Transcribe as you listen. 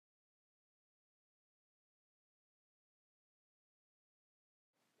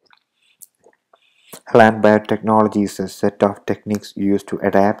Plant biotechnology is a set of techniques used to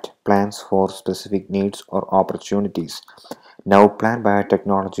adapt plants for specific needs or opportunities. Now, plant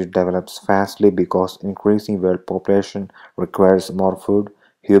biotechnology develops fastly because increasing world population requires more food.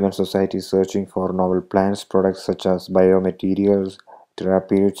 Human society is searching for novel plants products such as biomaterials,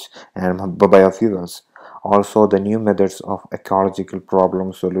 therapeutics, and biofuels. Also, the new methods of ecological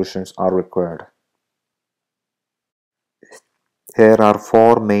problem solutions are required. Here are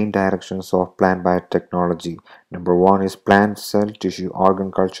four main directions of plant biotechnology. Number one is plant cell tissue organ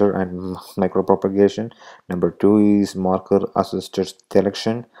culture and micropropagation. Number two is marker assisted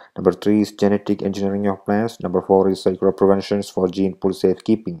selection. Number three is genetic engineering of plants. Number four is micropreventions for gene pool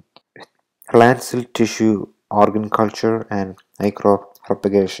safekeeping. Plant cell tissue organ culture and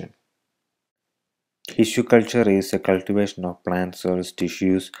micropropagation. Tissue culture is a cultivation of plant cells,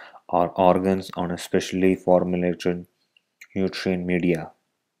 tissues, or organs on a specially formulated nutrient media.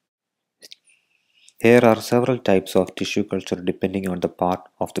 Here are several types of tissue culture depending on the part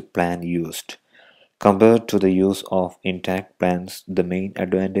of the plant used. Compared to the use of intact plants, the main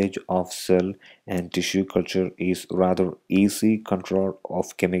advantage of cell and tissue culture is rather easy control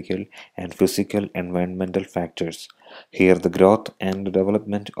of chemical and physical environmental factors. Here, the growth and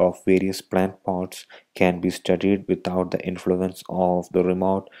development of various plant parts can be studied without the influence of the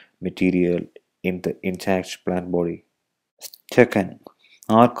remote material in the intact plant body. Second,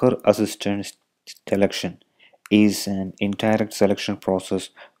 marker assisted selection is an indirect selection process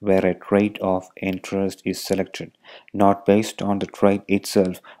where a trait of interest is selected, not based on the trait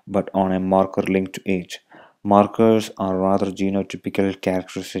itself but on a marker linked to it. Markers are rather genotypical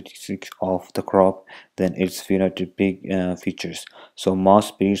characteristics of the crop than its phenotypic features, so more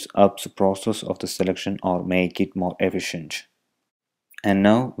speeds up the process of the selection or make it more efficient. And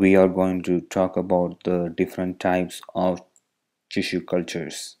now we are going to talk about the different types of tissue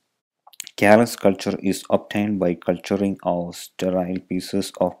cultures. Callus culture is obtained by culturing of sterile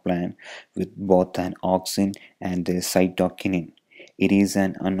pieces of plant with both an auxin and a cytokinin. It is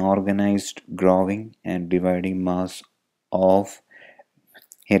an unorganized growing and dividing mass of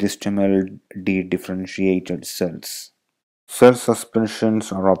heristomal dedifferentiated cells. Cell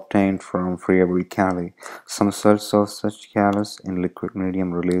suspensions are obtained from friable calli. Some cells of such callus in liquid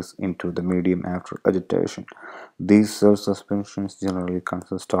medium release into the medium after agitation. These cell suspensions generally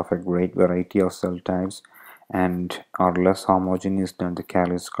consist of a great variety of cell types and are less homogeneous than the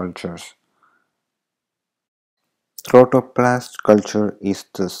callus cultures. Protoplast culture is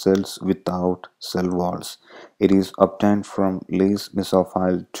the cells without cell walls. It is obtained from least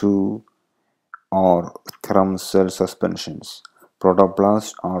mesophyll 2 or crumb cell suspensions.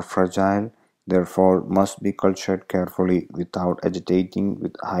 Protoplasts are fragile, therefore must be cultured carefully without agitating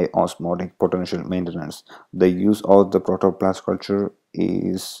with high osmotic potential maintenance. The use of the protoplast culture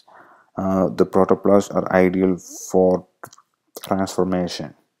is the protoplasts are ideal for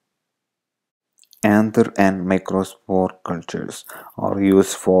transformation. Anther and microspore cultures are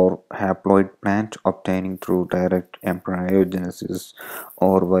used for haploid plant obtaining through direct embryogenesis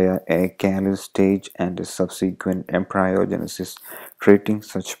or via a callus stage and a subsequent embryogenesis. Treating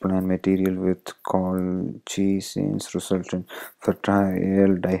such plant material with colchicines result in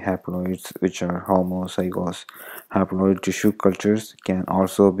fertile dihaploids which are homozygous. Haploid tissue cultures can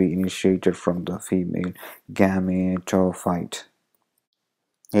also be initiated from the female gametophyte.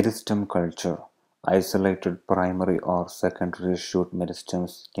 Meristem culture. Isolated primary or secondary shoot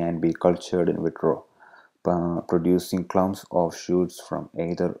meristems can be cultured in vitro, producing clumps of shoots from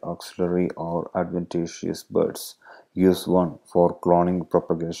either auxiliary or adventitious buds. Use 1 for cloning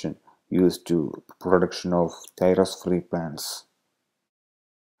propagation, used to production of virus-free plants.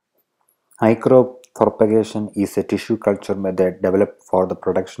 Micropropagation is a tissue culture method developed for the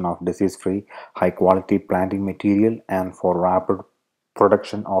production of disease-free, high-quality planting material and for rapid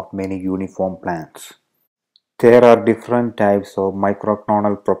production of many uniform plants. There are different types of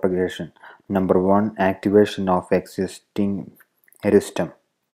microclonal propagation. Number one, activation of existing meristem.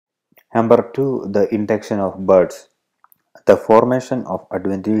 Number two, the induction of buds. The formation of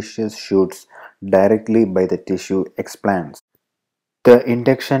adventitious shoots directly by the tissue explants. The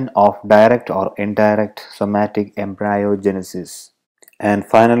induction of direct or indirect somatic embryogenesis. And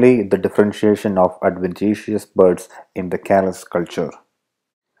finally, the differentiation of adventitious buds in the callus culture.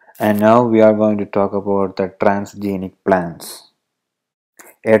 And now we are going to talk about the transgenic plants.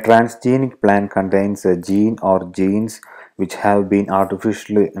 A transgenic plant contains a gene or genes which have been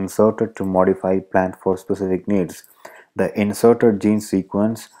artificially inserted to modify plant for specific needs. The inserted gene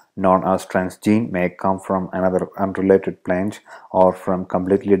sequence, known as transgene, may come from another unrelated plant or from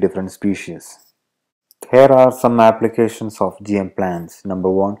completely different species. Here are some applications of GM plants. Number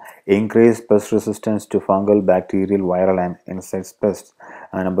one, increase pest resistance to fungal, bacterial, viral, and insect pests.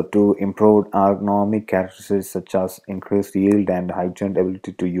 Number two, improved agronomic characteristics such as increased yield and heightened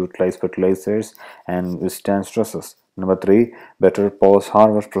ability to utilize fertilizers and withstand stresses. Number three, better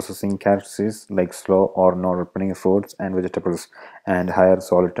post-harvest processing characteristics like slow or no ripening fruits and vegetables and higher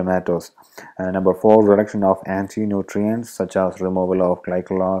solid tomatoes. Number four, reduction of anti-nutrients such as removal of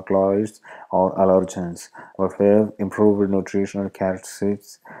glycolides or allergens. Number five, improved nutritional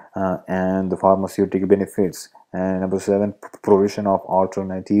characteristics and the pharmaceutical benefits. And number seven, provision of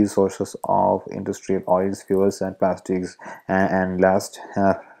alternative sources of industrial oils, fuels, and plastics. And last,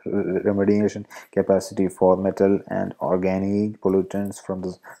 remediation capacity for metal and organic pollutants from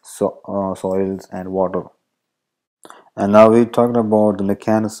the soils and water. And now we talked about the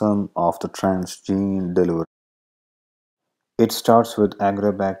mechanism of the transgene delivery. It starts with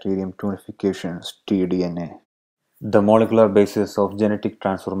agrobacterium tunification, tDNA. The molecular basis of genetic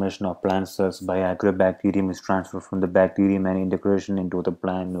transformation of plant cells by agrobacterium is transfer from the bacterium and integration into the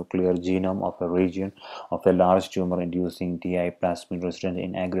plant nuclear genome of a region of a large tumor inducing Ti plasmid resident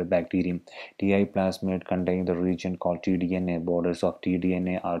in agrobacterium. Ti plasmid contain the region called tDNA. Borders of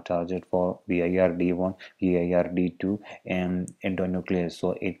tDNA are targeted for VIRD1, VIRD2, and endonuclease.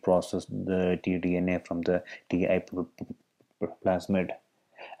 So it processes the tDNA from the Ti plasmid.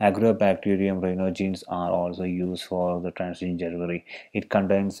 Agrobacterium rhinogenes are also used for the transgene delivery. It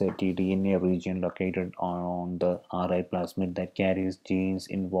contains a tDNA region located on the Ri plasmid that carries genes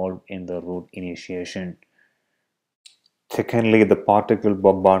involved in the root initiation. Secondly, the particle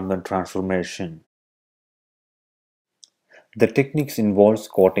bombardment transformation. The techniques involves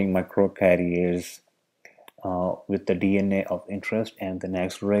coating microcarriers with the DNA of interest and then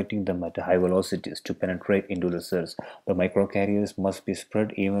accelerating them at high velocities to penetrate into the cells. The microcarriers must be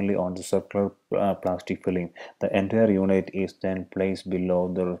spread evenly on the circular plastic film. The entire unit is then placed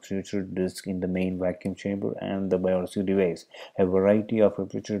below the refrigerator disk in the main vacuum chamber and the biopsy device. A variety of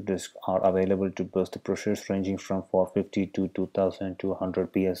refrigerator discs are available to burst the pressures ranging from 450 to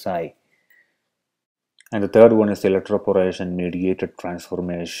 2200 psi. And the third one is electroporation mediated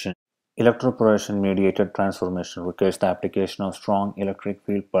transformation. Electroporation-mediated transformation requires the application of strong electric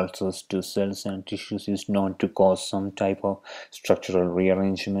field pulses to cells and tissues is known to cause some type of structural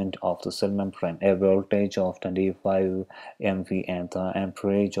rearrangement of the cell membrane. A voltage of 25 MV and the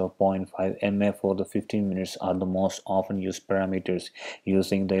amperage of 0.5 mA for the 15 minutes are the most often used parameters.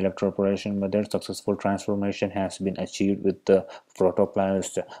 Using the electroporation method, successful transformation has been achieved with the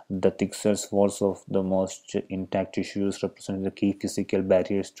protoplast. The thick cells walls of the most intact tissues represent the key physical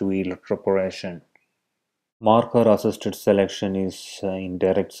barriers to electroporation. Marker-assisted selection is an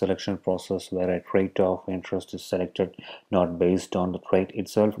indirect selection process where a trait of interest is selected not based on the trait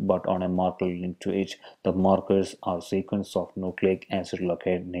itself but on a marker linked to it. The markers are sequence of nucleic acid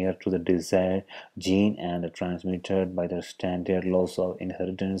located near to the desired gene and transmitted by the standard laws of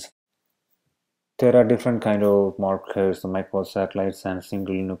inheritance. There are different kind of markers, the microsatellites and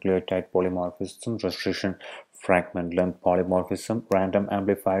single nucleotide polymorphism, restriction fragment length polymorphism, random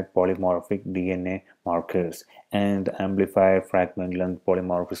amplified polymorphic DNA markers, and amplified fragment length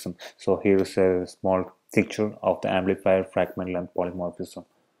polymorphism. So here is a small picture of the amplified fragment length polymorphism.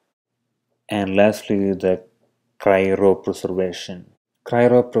 And lastly, the cryopreservation.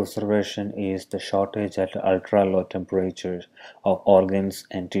 Cryopreservation is the shortage at ultra-low temperatures of organs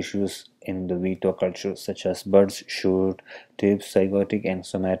and tissues in the viticulture, such as buds, shoot, tips, zygotic and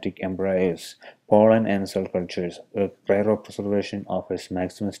somatic embryos, pollen and cell cultures. Cryopreservation offers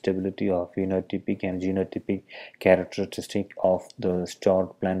maximum stability of phenotypic and genotypic characteristic of the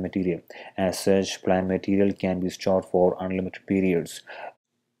stored plant material. As such, plant material can be stored for unlimited periods.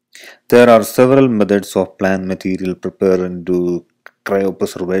 There are several methods of plant material prepared into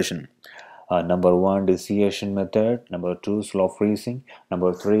cryopreservation. Number one, distillation method. Number two, slow freezing.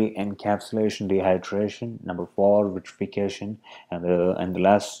 Number three, encapsulation dehydration. Number four, vitrification. And the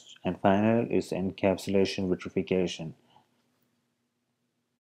last and final is encapsulation vitrification.